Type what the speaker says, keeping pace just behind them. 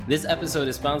This episode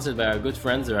is sponsored by our good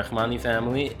friends, the Rahmani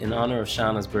family, in honor of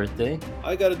Shana's birthday.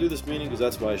 I got to do this meeting because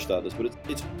that's my status, but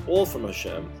it's all from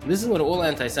Hashem. This is what all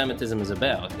anti-Semitism is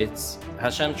about. It's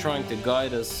Hashem trying to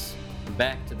guide us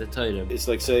back to the Torah. It's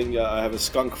like saying I have a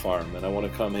skunk farm and I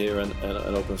want to come here and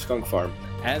open a skunk farm.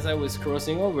 As I was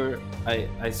crossing over,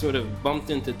 I sort of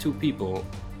bumped into two people.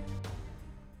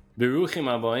 Beruchim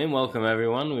Aboim, welcome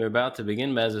everyone. We're about to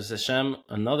begin, Be'ezus Hashem,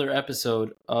 another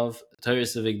episode of Torah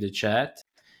Civic the Chat.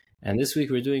 And this week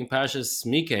we're doing parshah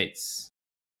Mikeitz.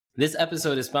 This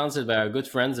episode is sponsored by our good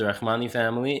friends, the Rahmani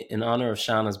family, in honor of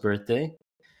Shana's birthday.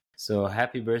 So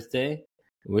happy birthday.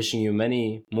 Wishing you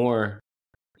many more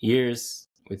years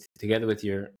together with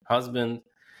your husband.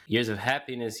 Years of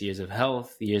happiness, years of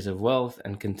health, years of wealth,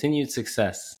 and continued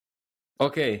success.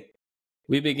 Okay,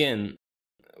 we begin.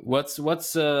 What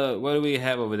do we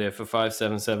have over there for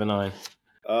 5779?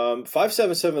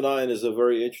 5779 is a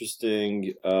very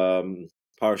interesting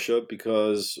parshah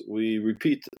because we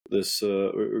repeat this.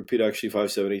 Actually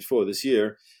 5784 this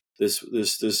year. This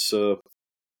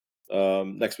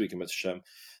next week in Hashem,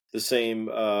 the same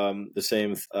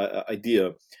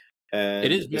idea. And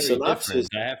it is very different.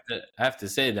 I have to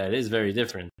say that it is very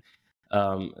different.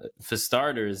 For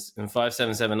starters, in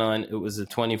 5779, it was a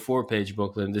 24-page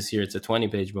booklet. This year, it's a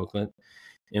 20-page booklet.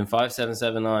 In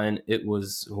 5779, it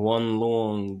was one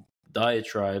long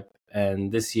diatribe,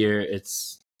 and this year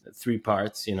it's 3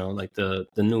 parts. You know, like the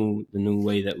new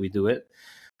way that we do it.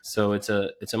 So it's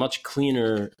a much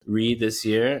cleaner read this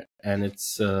year, and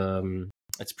it's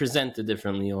presented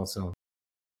differently also.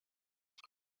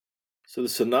 So the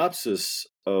synopsis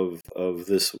of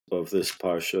this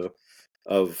parsha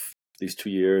of these 2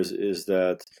 years is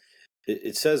that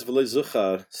it says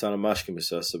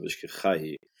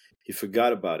he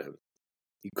forgot about him.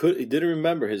 He didn't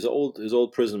remember his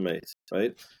old prison mate,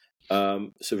 right? So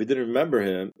if he didn't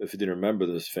remember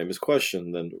this famous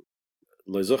question, then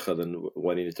why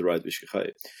do you need to write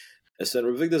Vishkechai? And so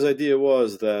Rav Vigda's idea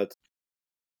was that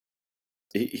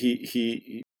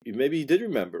he maybe he did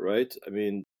remember, right? I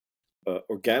mean,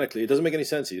 organically, it doesn't make any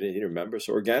sense. He didn't remember,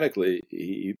 so organically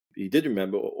he did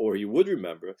remember, or he would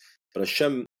remember, but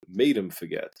Hashem made him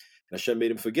forget. And Hashem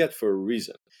made him forget for a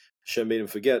reason. Hashem made him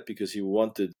forget because he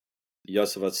wanted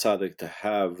Yosef HaTzadik to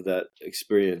have that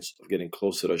experience of getting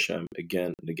closer to Hashem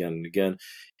again and again and again.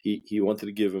 He wanted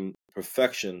to give him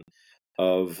perfection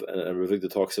of, and Rav Vigda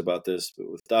talks about this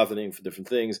with davening for different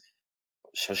things.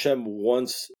 Hashem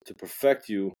wants to perfect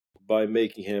you by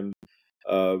making him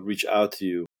reach out to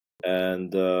you.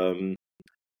 And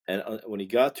when he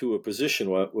got to a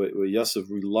position where Yosef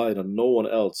relied on no one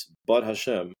else but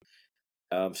Hashem,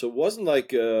 so it wasn't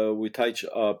like we touch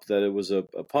up that it was a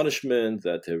punishment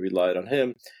that he relied on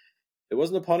him. It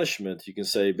wasn't a punishment. You can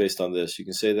say based on this, you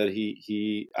can say that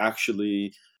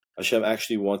Hashem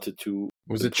actually wanted to.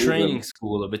 It was a training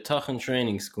school, a Bitachon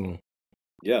training school.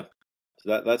 Yeah,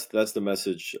 so that's the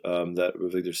message that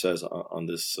Rav Miller says on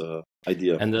this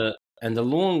idea. And the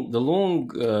long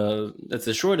that's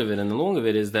the short of it, and the long of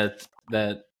it is that's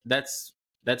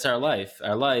our life.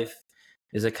 Our life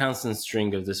is a constant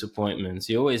string of disappointments.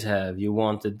 You always have. You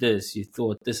wanted this. You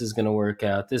thought this is going to work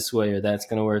out this way, or that's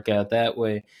going to work out that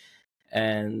way,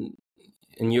 and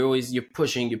you're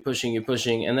pushing,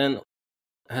 and then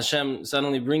Hashem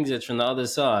suddenly brings it from the other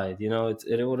side. You know,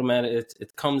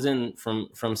 it comes in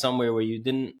from somewhere where you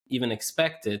didn't even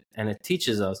expect it, and it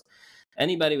teaches us.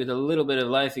 Anybody with a little bit of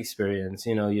life experience,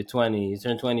 you know, you're 20, you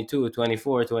turn 22,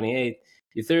 24, 28,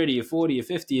 you're 30, you're 40, you're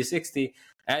 50, you're 60.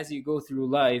 As you go through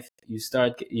life, you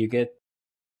get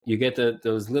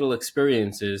those little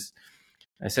experiences.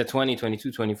 I said 20,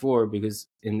 22, 24 because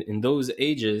in those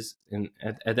ages,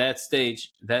 at that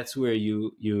stage, that's where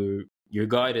you're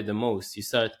guided the most. You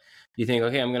think,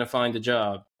 okay, I'm going to find a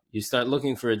job. You start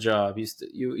looking for a job.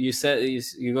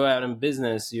 You go out in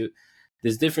business.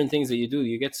 There's different things that you do.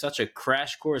 You get such a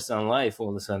crash course on life all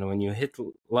of a sudden. When you hit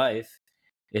life,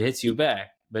 it hits you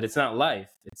back. But it's not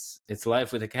life. It's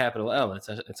life with a capital L. It's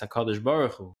a Kadosh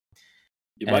Baruch Hu.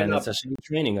 And it's Hashem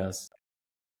training us.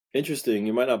 Interesting.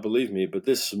 You might not believe me, but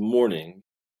this morning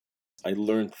I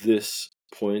learned this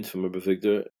point from Rabbi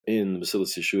Victor in the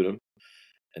Mesilas Yeshurim,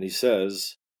 and he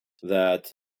says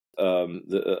that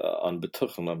on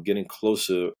Bitachon, I'm getting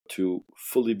closer to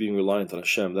fully being reliant on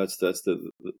Hashem. That's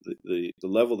the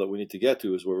level that we need to get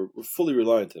to, is where we're fully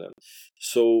reliant on Him.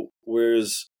 So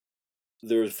whereas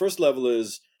the first level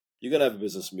is you're gonna have a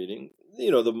business meeting,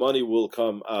 you know, the money will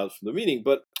come out from the meeting,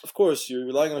 but of course you're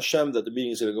relying on Hashem that the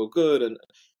meeting is gonna go good, and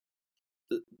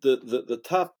the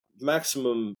top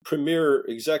maximum premier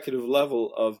executive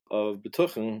level of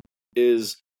Bitachon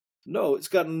is no, it's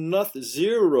got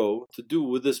zero to do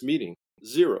with this meeting.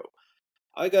 Zero.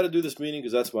 I got to do this meeting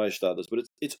because that's my ishtadlus, but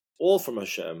it's all from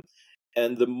Hashem.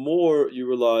 And the more you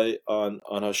rely on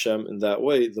Hashem in that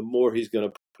way, the more He's going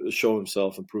to show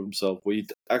Himself and prove Himself. We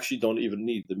actually don't even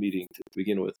need the meeting to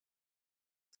begin with.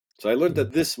 So I learned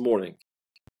that this morning.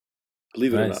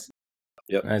 Believe it or not.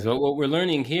 Yep. Nice. Well, what we're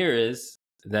learning here is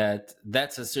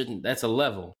that's a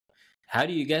level. How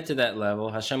do you get to that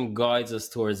level? Hashem guides us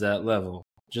towards that level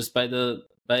just by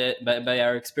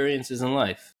our experiences in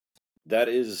life. That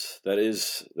is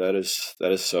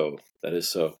so.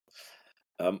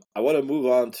 I want to move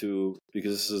on to,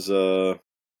 because this is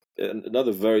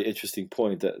another very interesting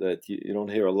point that you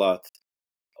don't hear a lot.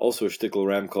 Also, a shtickle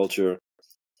ram culture.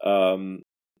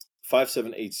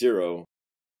 5780.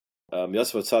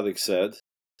 Yosef Tzaddik said,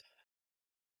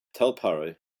 "Tell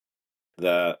Pare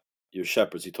that your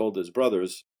shepherds." He told his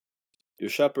brothers, "Your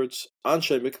shepherds,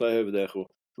 anshe miknei hevdechu.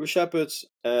 We're shepherds,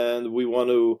 and we want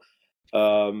to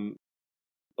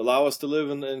allow us to live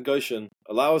in Goshen.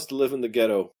 Allow us to live in the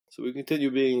ghetto, so we continue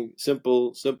being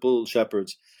simple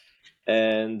shepherds."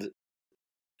 And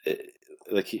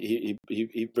like he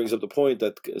brings up the point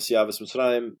that Siavas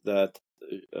Mitzrayim, that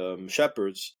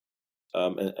shepherds,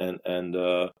 and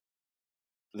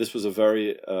this was a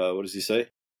very what does he say?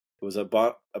 It was an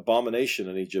abomination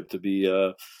in Egypt to be.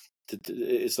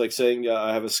 It's like saying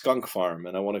I have a skunk farm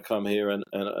and I want to come here and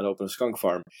open a skunk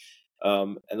farm.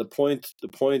 And the point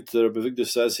that Rabbi Victor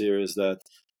says here is that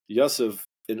Yosef,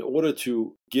 in order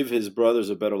to give his brothers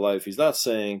a better life, he's not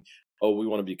saying, "Oh, we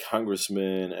want to be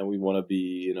congressmen and we want to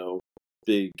be,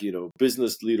 big,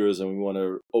 business leaders, and we want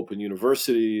to open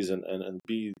universities and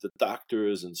be the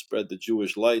doctors and spread the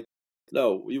Jewish light."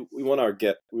 No, we want our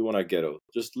ghetto.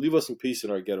 Just leave us in peace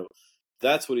in our ghetto.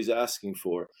 That's what he's asking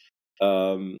for.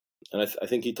 And I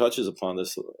think he touches upon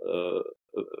this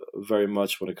very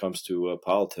much when it comes to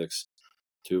politics,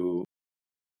 to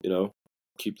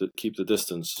keep the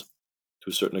distance to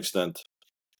a certain extent.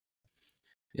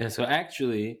 Yeah. So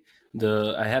actually,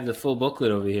 I have the full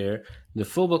booklet over here. The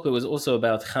full booklet was also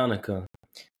about Hanukkah,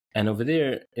 and over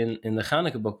there in the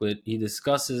Hanukkah booklet, he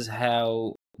discusses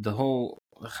how the whole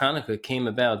Hanukkah came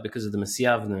about because of the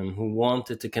Messiavnim, who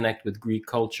wanted to connect with Greek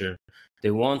culture. They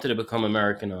wanted to become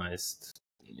Americanized,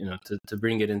 to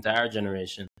bring it into our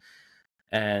generation.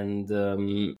 And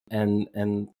when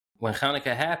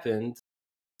Hanukkah happened,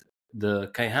 the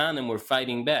Kaihanim were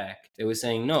fighting back. They were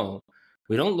saying, no,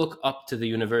 we don't look up to the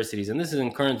universities. And this is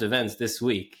in current events this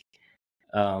week.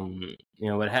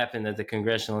 What happened at the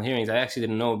congressional hearings. I actually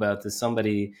didn't know about this.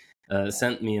 Somebody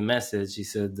sent me a message. He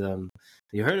said,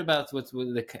 you heard about what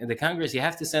the Congress? You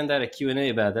have to send out a Q&A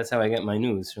about. That's how I get my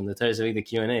news, from the Thursday, the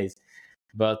Q&As.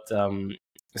 But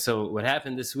so what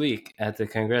happened this week at the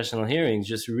congressional hearings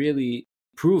just really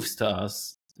proves to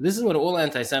us, this is what all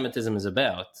anti-Semitism is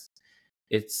about.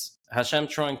 It's Hashem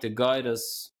trying to guide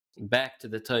us back to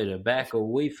the Torah, back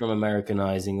away from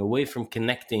Americanizing, away from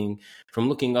connecting, from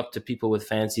looking up to people with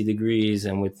fancy degrees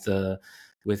and with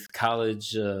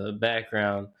college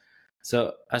background.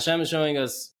 So Hashem is showing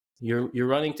us, you're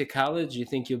running to college. You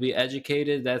think you'll be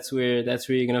educated. That's where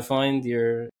you're gonna find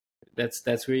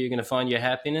that's where you're gonna find your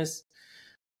happiness.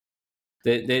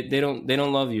 They don't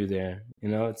love you there.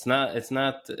 It's not.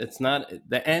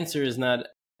 The answer is not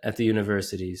at the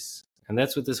universities, and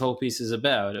that's what this whole piece is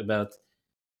about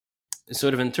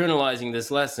sort of internalizing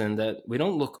this lesson that we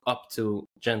don't look up to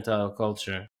Gentile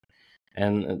culture.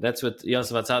 And that's what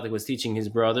Yosef Atzadik was teaching his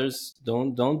brothers.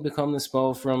 Don't become the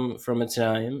spoil from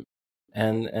Mitzrayim.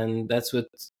 And that's what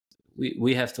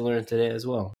we have to learn today as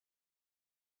well.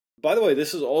 By the way,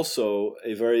 this is also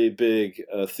a very big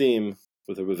theme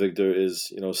with Rabbi Victor,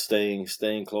 is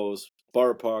staying close.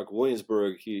 Borough Park,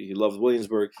 Williamsburg. He loves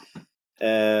Williamsburg,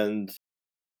 and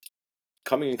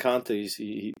coming in contact.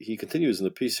 He continues in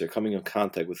the piece here, coming in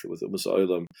contact with the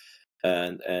Musa'olam,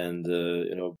 and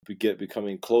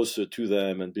becoming closer to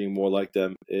them and being more like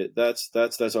them. That's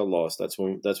our loss. That's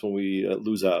when we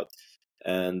lose out.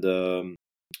 And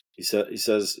he says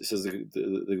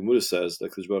the Gemara says,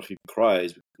 like the Baruch Hu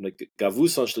cries, like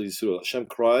Gavusan Shel Yisrael. Hashem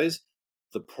cries,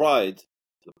 the pride,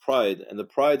 and the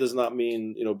pride does not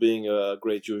mean being a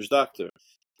great Jewish doctor.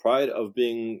 Pride of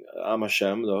being Am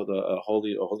Hashem, a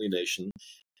holy nation,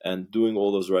 and doing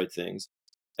all those right things,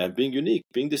 and being unique,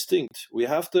 being distinct. We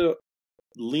have to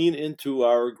lean into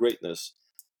our greatness.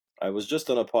 I was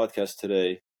just on a podcast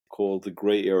today called The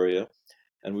Gray Area,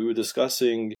 and we were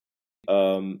discussing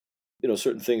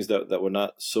certain things that we're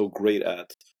not so great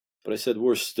at. But I said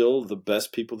we're still the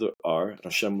best people there are.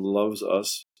 Hashem loves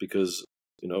us because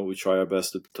we try our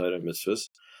best to Torah mitzvahs.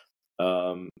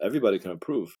 everybody can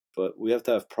improve, but we have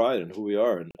to have pride in who we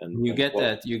are. And You get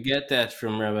that. You get that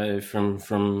from Rabbi from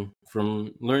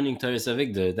learning Torah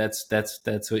Avigdor.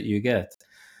 That's what you get.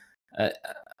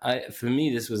 For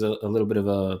me, this was a little bit of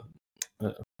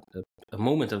a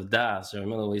moment of das. Rav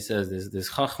Miller always says there's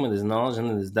chachma, there's knowledge, and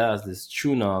then there's das, there's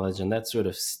true knowledge, and that sort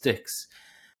of sticks.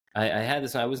 I had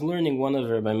this. I was learning one of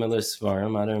Rabbi Miller's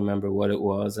svarim. I don't remember what it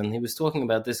was, and he was talking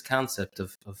about this concept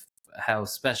of how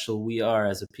special we are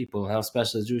as a people, how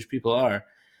special the Jewish people are.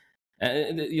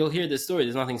 And you'll hear this story.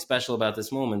 There's nothing special about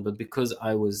this moment, but because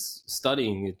I was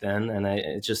studying it then, and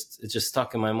it just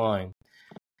stuck in my mind.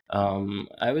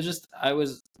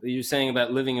 You're saying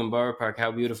about living in Borough Park,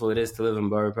 how beautiful it is to live in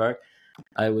Borough Park.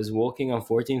 I was walking on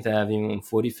 14th Avenue on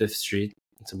 45th Street.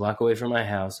 It's a block away from my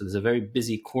house. So there's a very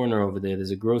busy corner over there. There's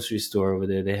a grocery store over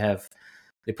there.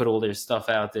 They put all their stuff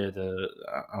out there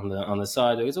on the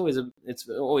side. It's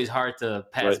always hard to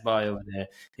pass by over there.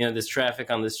 You know, there's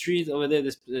traffic on the street over there.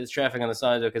 There's traffic on the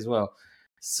sidewalk as well.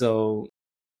 So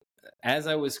as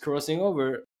I was crossing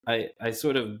over, I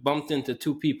sort of bumped into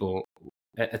two people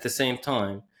at the same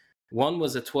time. One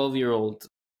was a 12-year-old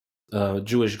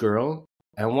Jewish girl,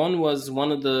 and one was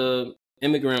one of the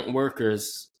immigrant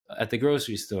workers at the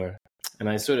grocery store. And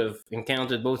I sort of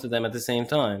encountered both of them at the same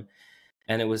time.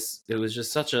 And it was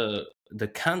just the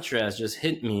contrast just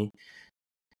hit me.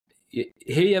 Here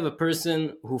you have a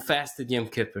person who fasted Yom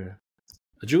Kippur.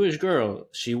 A Jewish girl,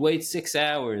 she waits 6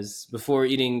 hours before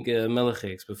eating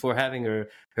melechiks, before having her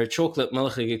chocolate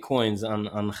melechik coins on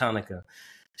Hanukkah.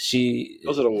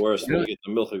 Those are the worst. When you get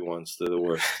the milchig ones, they're the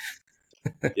worst.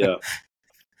 Yeah.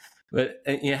 But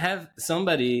you have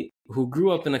somebody who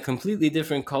grew up in a completely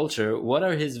different culture. What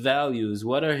are his values?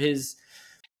 What are his...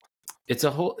 It's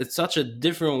such a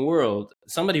different world.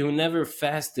 Somebody who never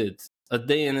fasted a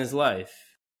day in his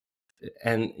life.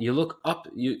 And you look up,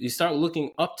 you start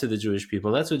looking up to the Jewish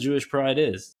people. That's what Jewish pride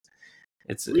is.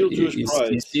 It's real Jewish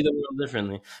pride. You see the world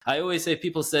differently. I always say,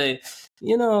 people say,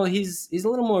 you know, he's a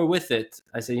little more with it.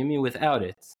 I say, you mean without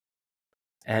it?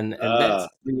 And that's...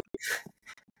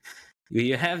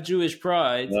 You have Jewish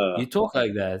pride, you talk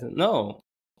like that. No,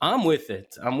 I'm with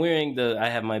it. I'm wearing I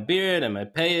have my beard and my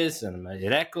payas and my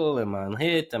rekel and my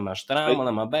anhit and my shtramal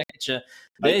and my bekche.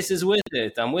 This is with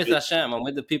it. I'm with Hashem. I'm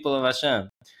with the people of Hashem.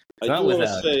 I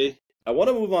want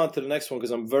to move on to the next one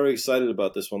because I'm very excited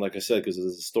about this one, like I said, because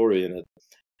there's a story in it.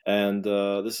 And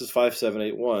this is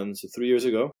 5781, so 3 years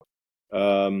ago.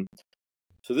 So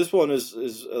this one is,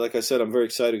 like I said, I'm very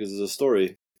excited because there's a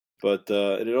story. But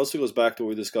it also goes back to what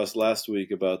we discussed last week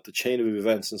about the chain of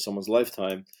events in someone's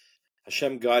lifetime,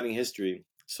 Hashem guiding history.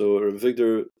 So Rav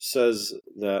Vigdor says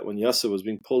that when Yosef was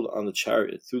being pulled on the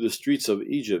chariot through the streets of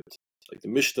Egypt, like the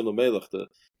Mishnah L'Melech, the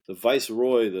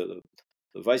viceroy, the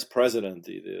vice president,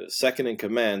 the second in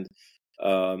command,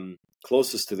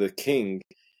 closest to the king,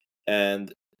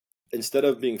 and instead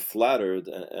of being flattered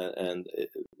and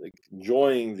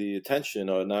enjoying the attention,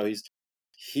 now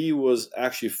he was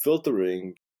actually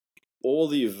filtering all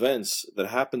the events that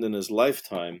happened in his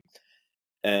lifetime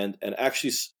and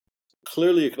actually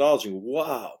clearly acknowledging,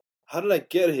 wow, how did I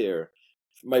get here?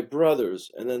 My brothers,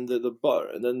 and then the bar,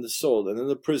 and then the soul, and then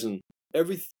the prison.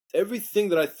 Everything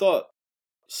that I thought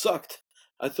sucked.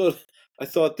 I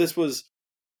thought this was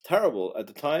terrible at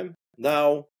the time.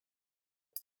 Now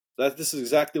that this is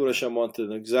exactly what Hashem wanted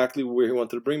and exactly where he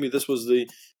wanted to bring me.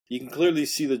 You can clearly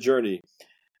see the journey.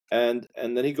 And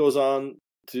then he goes on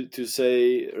to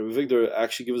say, Rav Vigdor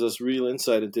actually gives us real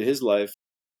insight into his life,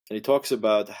 and he talks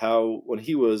about how when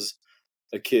he was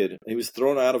a kid, he was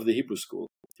thrown out of the Hebrew school.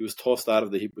 He was tossed out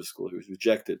of the Hebrew school. He was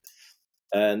rejected,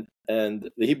 and the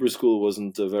Hebrew school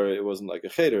wasn't like a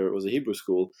cheder. It was a Hebrew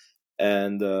school,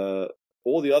 and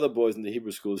all the other boys in the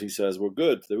Hebrew schools, he says, were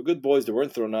good. They were good boys. They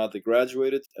weren't thrown out. They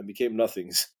graduated and became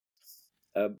nothings.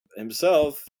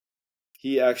 Himself,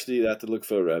 he actually had to look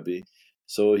for a Rebbe.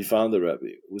 So he found a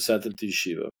Rebbe who sent him to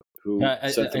yeshiva, who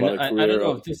sent him on a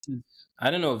career. I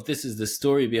don't know if this is the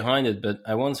story behind it, but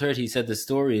I once heard he said the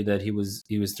story that he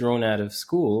was thrown out of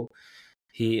school.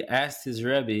 He asked his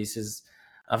Rebbe, he says,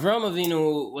 Avram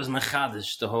Avinu was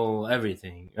mechadish, the whole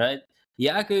everything, right?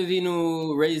 Yaakov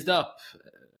Avinu raised up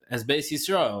as Beis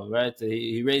Yisrael, right?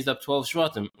 He raised up 12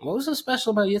 Shvatim. What was so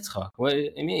special about Yitzchak? Well,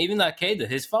 I mean, even that Akedah,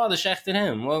 his father shechted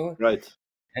him. Well, right.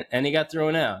 And he got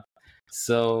thrown out.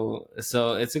 So it's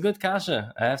a good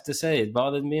kasha, I have to say. It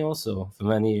bothered me also for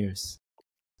many years.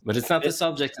 But it's not the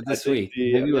subject of this week.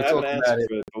 Maybe we'll talk about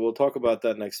it. But we'll talk about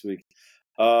that next week.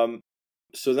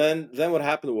 So then what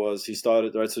happened was he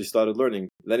started learning.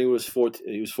 Then he was 14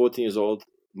 years old,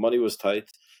 money was tight,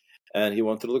 and he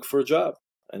wanted to look for a job.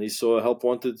 And he saw a help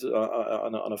wanted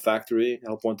on a factory,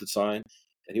 help wanted sign.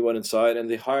 And he went inside, and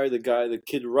they hired the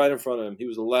kid right in front of him. He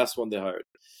was the last one they hired.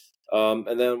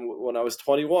 And then when I was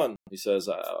 21, he says,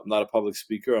 I'm not a public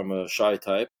speaker. I'm a shy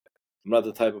type. I'm not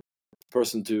the type of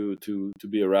person to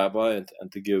be a rabbi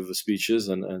and to give speeches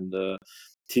and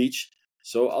teach.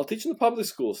 So I'll teach in the public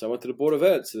school. So I went to the Board of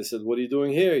Ed. So they said, what are you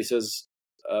doing here? He says,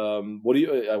 I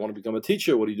want to become a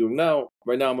teacher. What are you doing now?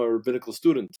 Right now I'm a rabbinical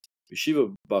student.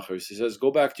 Yeshiva Bacher. He says,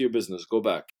 go back to your business. Go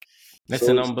back. That's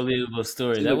an unbelievable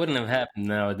story. That wouldn't have happened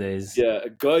nowadays. Yeah, a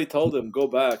guy told him, go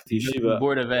back to Yeshiva.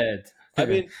 Board of Ed. I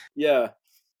mean, yeah.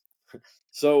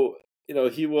 So,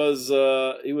 he was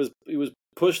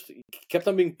pushed, he kept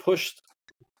on being pushed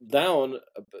down,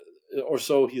 or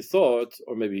so he thought,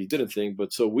 or maybe he didn't think,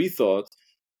 but so we thought.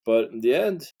 But in the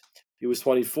end, he was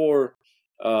 24.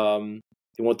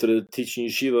 He wanted to teach in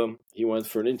yeshiva. He went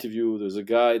for an interview. There's a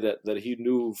guy that he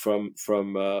knew from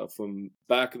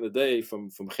back in the day, from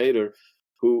Cheder,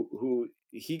 who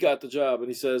he got the job, and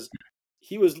he says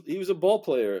he was a ball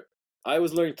player. I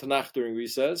was learning Tanakh during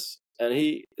recess, and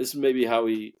this is maybe how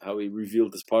he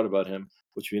revealed this part about him,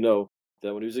 which we know,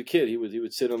 that when he was a kid, he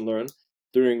would sit and learn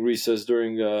during recess,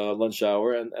 during lunch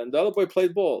hour, and the other boy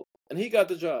played ball, and he got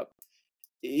the job.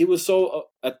 He was so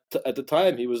at the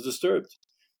time he was disturbed,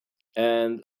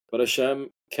 but Hashem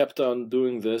kept on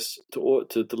doing this to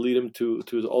lead him to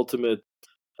his ultimate.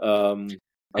 I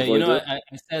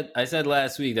said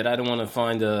last week that I don't want to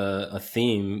find a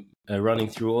theme running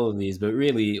through all of these, but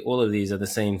really all of these are the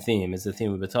same theme. It's the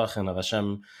theme of Bitachon, of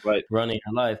Hashem running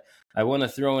our life. I want to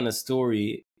throw in a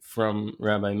story from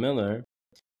Rabbi Miller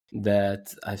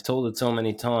that I've told it so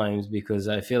many times because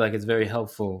I feel like it's very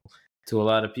helpful to a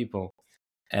lot of people.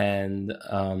 And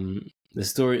the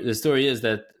story is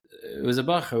that it was a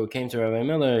bacher who came to Rabbi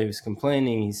Miller. He was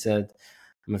complaining. He said,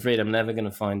 I'm afraid I'm never going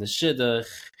to find a shidduch,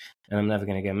 and I'm never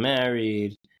going to get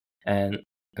married. And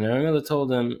Rabbi Miller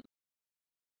told him,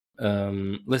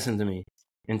 listen to me.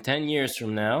 In 10 years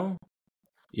from now,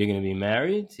 you're going to be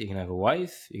married, you're going to have a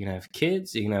wife, you're going to have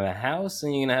kids, you're going to have a house,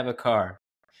 and you're going to have a car.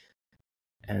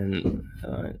 And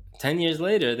 10 years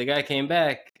later, the guy came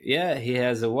back. Yeah, he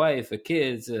has a wife, a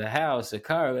kids, a house, a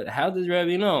car. But how does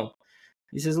Rabbi know?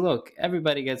 He says, look,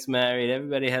 everybody gets married.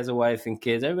 Everybody has a wife and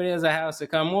kids. Everybody has a house, a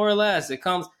car. More or less, it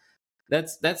comes.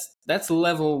 That's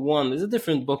level one. There's a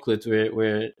different booklet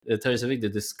where the Torah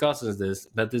Savigda discusses this,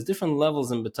 but there's different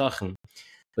levels in Bitachon.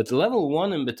 But the level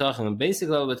one in Bitachon, the basic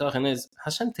level of Bitachon is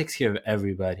Hashem takes care of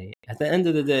everybody. At the end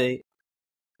of the day,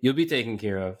 you'll be taken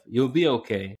care of. You'll be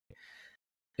okay.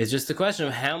 It's just a question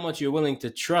of how much you're willing to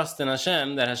trust in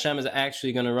Hashem, that Hashem is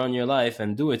actually going to run your life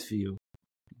and do it for you.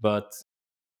 But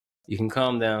you can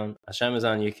calm down. Hashem is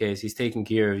on your case. He's taking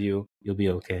care of you. You'll be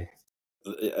okay.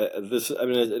 It's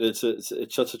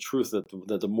such a truth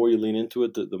that the more you lean into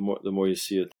it, the more you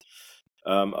see it.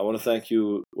 I want to thank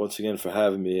you once again for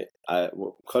having me.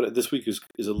 This week is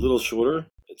a little shorter.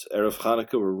 It's Erev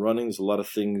Chanukah. We're running. There's a lot of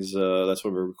things. That's why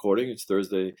we're recording. It's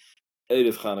Thursday,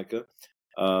 Erev Chanukah.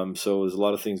 So there's a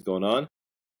lot of things going on.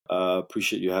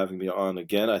 Appreciate you having me on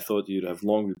again. I thought you'd have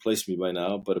long replaced me by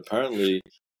now, but apparently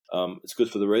it's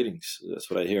good for the ratings. That's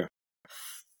what I hear.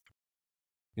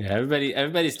 Yeah,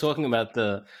 everybody's talking about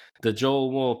the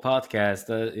Joel Wall podcast.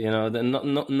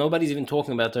 Nobody's even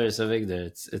talking about Torah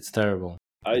Savigda. It's terrible.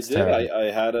 I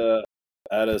had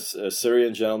a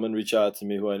Syrian gentleman reach out to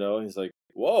me who I know. He's like,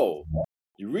 "Whoa,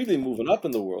 you're really moving up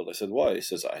in the world." I said, "Why?" He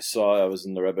says, I was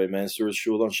in the Rabbi Mansur's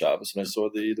shul on Shabbos, and I saw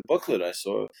the booklet. I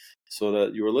saw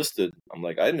that you were listed. I'm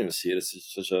like, I didn't even see it.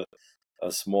 It's such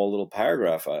a small little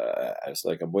paragraph. I was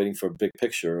like, I'm waiting for a big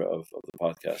picture of the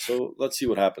podcast. So let's see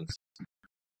what happens.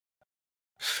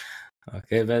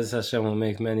 Okay, Bez Hashem will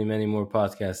make many, many more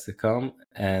podcasts to come.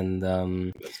 And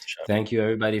thank you,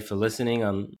 everybody, for listening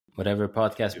on whatever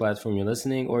podcast platform you're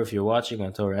listening, or if you're watching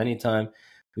on Torah Anytime.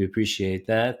 We appreciate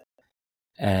that.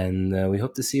 And we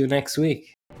hope to see you next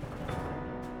week.